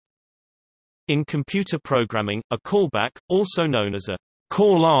In computer programming, a callback, also known as a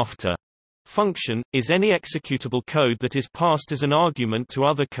call after function, is any executable code that is passed as an argument to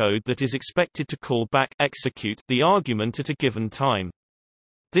other code that is expected to call back execute the argument at a given time.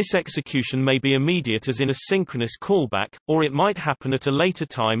 This execution may be immediate as in a synchronous callback, or it might happen at a later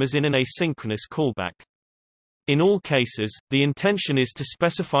time as in an asynchronous callback. In all cases, the intention is to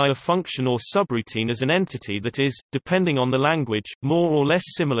specify a function or subroutine as an entity that is, depending on the language, more or less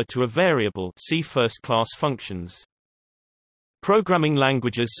similar to a variable. See first-class functions. Programming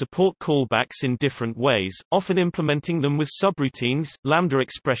languages support callbacks in different ways, often implementing them with subroutines, lambda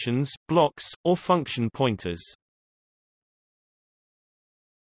expressions, blocks, or function pointers.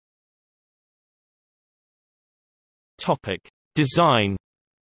 Topic: Design.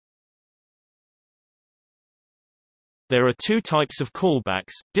 There are two types of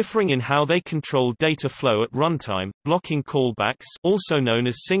callbacks, differing in how they control data flow at runtime: blocking callbacks, also known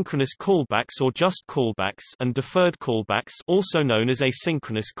as synchronous callbacks or just callbacks, and deferred callbacks, also known as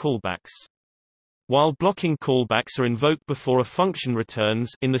asynchronous callbacks. While blocking callbacks are invoked before a function returns,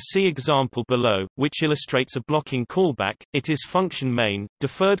 in the C example below, which illustrates a blocking callback, it is function main.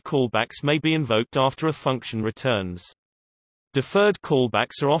 Deferred callbacks may be invoked after a function returns. Deferred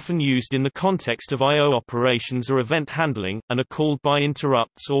callbacks are often used in the context of I/O operations or event handling, and are called by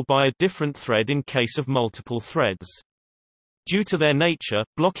interrupts or by a different thread in case of multiple threads. Due to their nature,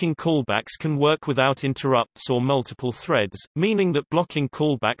 blocking callbacks can work without interrupts or multiple threads, meaning that blocking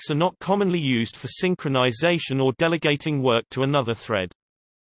callbacks are not commonly used for synchronization or delegating work to another thread.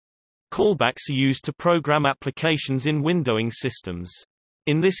 Callbacks are used to program applications in windowing systems.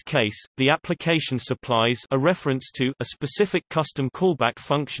 In this case, the application supplies a reference to a specific custom callback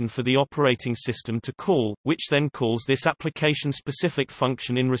function for the operating system to call, which then calls this application-specific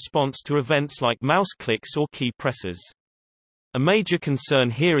function in response to events like mouse clicks or key presses. A major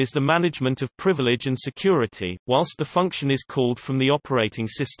concern here is the management of privilege and security. Whilst the function is called from the operating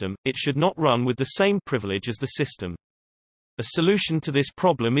system, it should not run with the same privilege as the system. A solution to this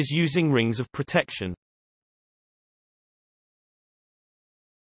problem is using rings of protection.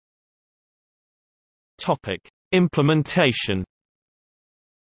 Topic: Implementation.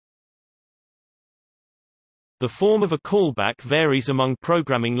 The form of a callback varies among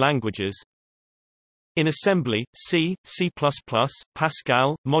programming languages. In assembly, C, C++,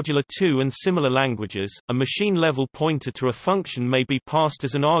 Pascal, Modular 2 and similar languages, a machine-level pointer to a function may be passed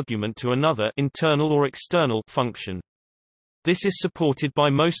as an argument to another internal or external function. This is supported by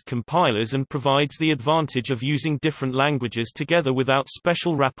most compilers and provides the advantage of using different languages together without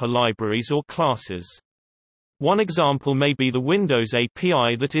special wrapper libraries or classes. One example may be the Windows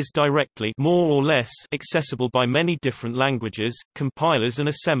API that is directly more or less accessible by many different languages, compilers and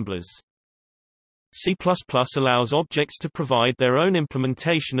assemblers. C++ allows objects to provide their own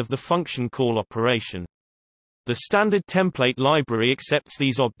implementation of the function call operation. The standard template library accepts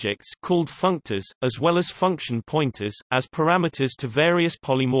these objects called functors, as well as function pointers, as parameters to various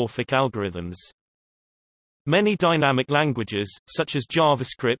polymorphic algorithms. Many dynamic languages, such as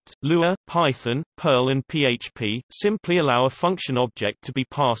JavaScript, Lua, Python, Perl and PHP, simply allow a function object to be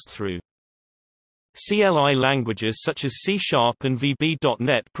passed through. CLI languages such as C# and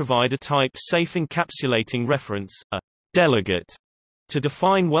VB.NET provide a type-safe encapsulating reference, a delegate, to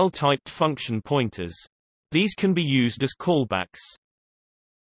define well-typed function pointers. These can be used as callbacks.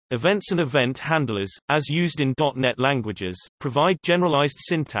 Events and event handlers, as used in .NET languages, provide generalized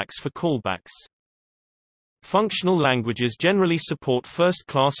syntax for callbacks. Functional languages generally support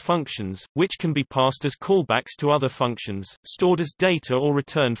first-class functions, which can be passed as callbacks to other functions, stored as data or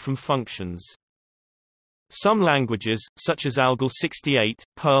returned from functions. Some languages, such as ALGOL 68,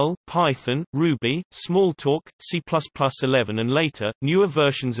 Perl, Python, Ruby, Smalltalk, C++11 and later, newer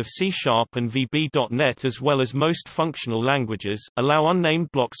versions of C# and VB.NET as well as most functional languages, allow unnamed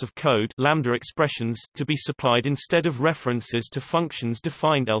blocks of code lambda expressions to be supplied instead of references to functions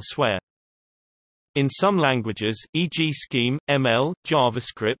defined elsewhere. In some languages, e.g. Scheme, ML,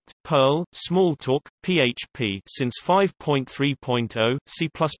 JavaScript, Perl, Smalltalk, PHP since 5.3.0,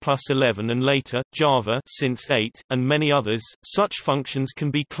 C++11 and later, Java since 8, and many others, such functions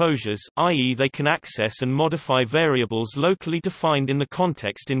can be closures, i.e. they can access and modify variables locally defined in the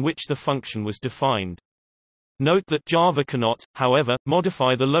context in which the function was defined. Note that Java cannot, however,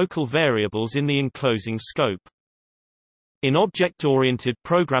 modify the local variables in the enclosing scope. In object-oriented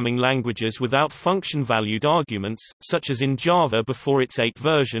programming languages without function-valued arguments, such as in Java before its 8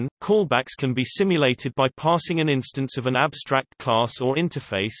 version, callbacks can be simulated by passing an instance of an abstract class or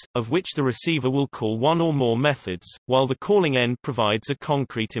interface, of which the receiver will call one or more methods, while the calling end provides a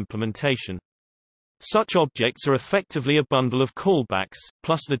concrete implementation. Such objects are effectively a bundle of callbacks,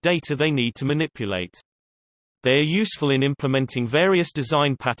 plus the data they need to manipulate. They are useful in implementing various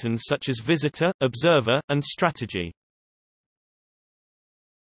design patterns such as visitor, observer, and strategy.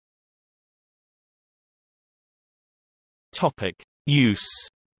 Topic: Use.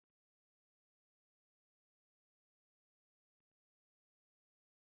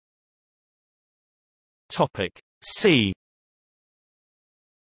 Topic: C.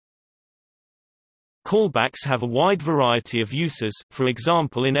 Callbacks have a wide variety of uses. For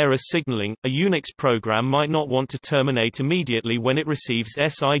example, in error signaling, a Unix program might not want to terminate immediately when it receives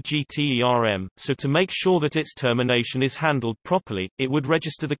SIGTERM, so to make sure that its termination is handled properly, it would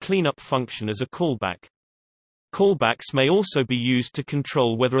register the cleanup function as a callback. Callbacks may also be used to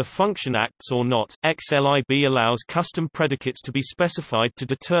control whether a function acts or not. XLIB allows custom predicates to be specified to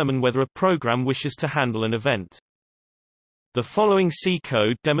determine whether a program wishes to handle an event. The following C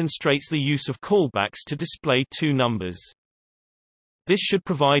code demonstrates the use of callbacks to display two numbers. This should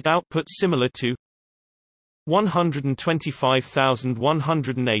provide output similar to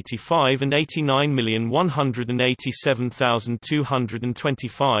 125,185 and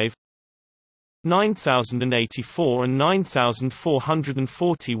 89,187,225, 9,084 and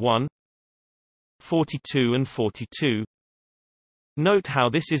 9,441, 42 and 42. Note how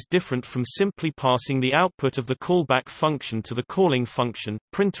this is different from simply passing the output of the callback function to the calling function,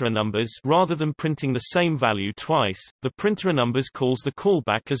 printer_numbers, rather than printing the same value twice. The printer_numbers calls the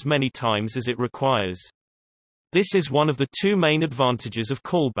callback as many times as it requires. This is one of the two main advantages of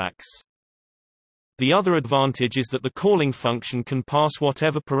callbacks. The other advantage is that the calling function can pass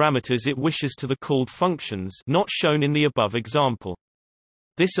whatever parameters it wishes to the called functions, not shown in the above example.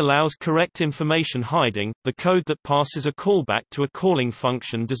 This allows correct information hiding. The code that passes a callback to a calling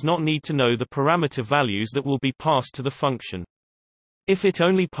function does not need to know the parameter values that will be passed to the function. If it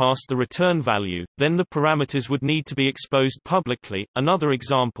only passed the return value, then the parameters would need to be exposed publicly. Another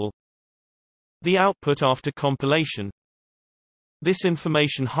example: the output after compilation. This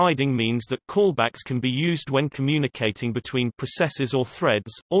information hiding means that callbacks can be used when communicating between processes or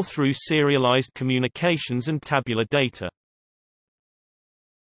threads, or through serialized communications and tabular data.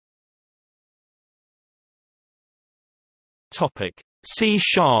 C#.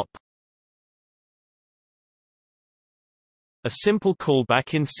 A simple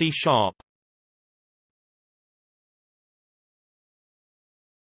callback in C#.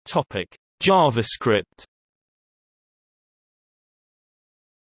 JavaScript.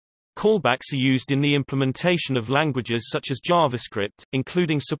 Callbacks are used in the implementation of languages such as JavaScript,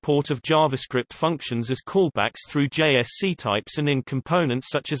 including support of JavaScript functions as callbacks through JSC types and in components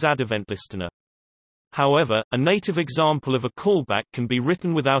such as addEventListener. However, a native example of a callback can be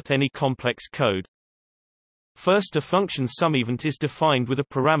written without any complex code. First, a function SumEvent is defined with a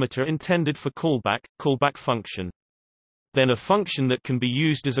parameter intended for callback function. Then a function that can be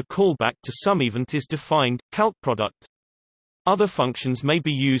used as a callback to SumEvent is defined, calcProduct. Other functions may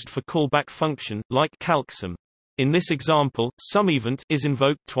be used for callback function, like calcsum. In this example, SumEvent is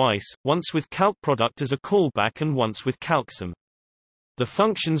invoked twice, once with calcProduct as a callback and once with calcsum. The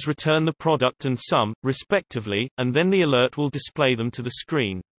functions return the product and sum, respectively, and then the alert will display them to the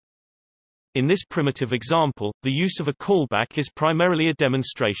screen. In this primitive example, the use of a callback is primarily a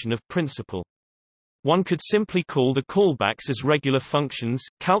demonstration of principle. One could simply call the callbacks as regular functions,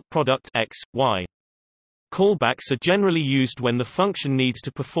 calcProduct x, y. Callbacks are generally used when the function needs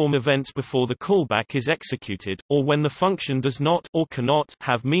to perform events before the callback is executed, or when the function does not or cannot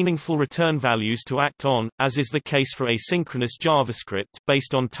have meaningful return values to act on, as is the case for asynchronous JavaScript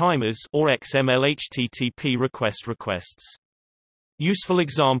based on timers or XML HTTP requests. Useful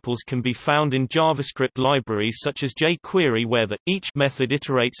examples can be found in JavaScript libraries such as jQuery, where each method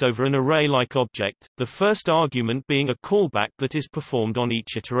iterates over an array-like object, the first argument being a callback that is performed on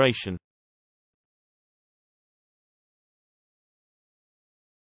each iteration.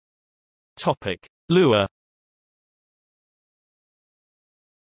 Lua.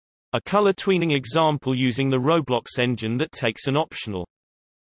 A color tweening example using the Roblox engine that takes an optional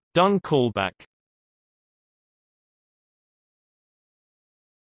done callback.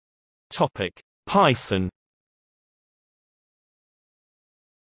 Python.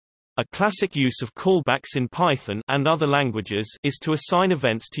 A classic use of callbacks in Python and other languages is to assign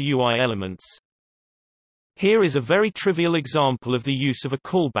events to UI elements. Here is a very trivial example of the use of a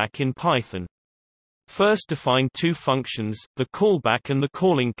callback in Python. First, define two functions, the callback and the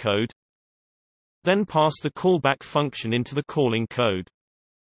calling code. Then pass the callback function into the calling code.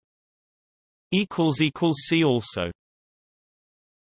 See also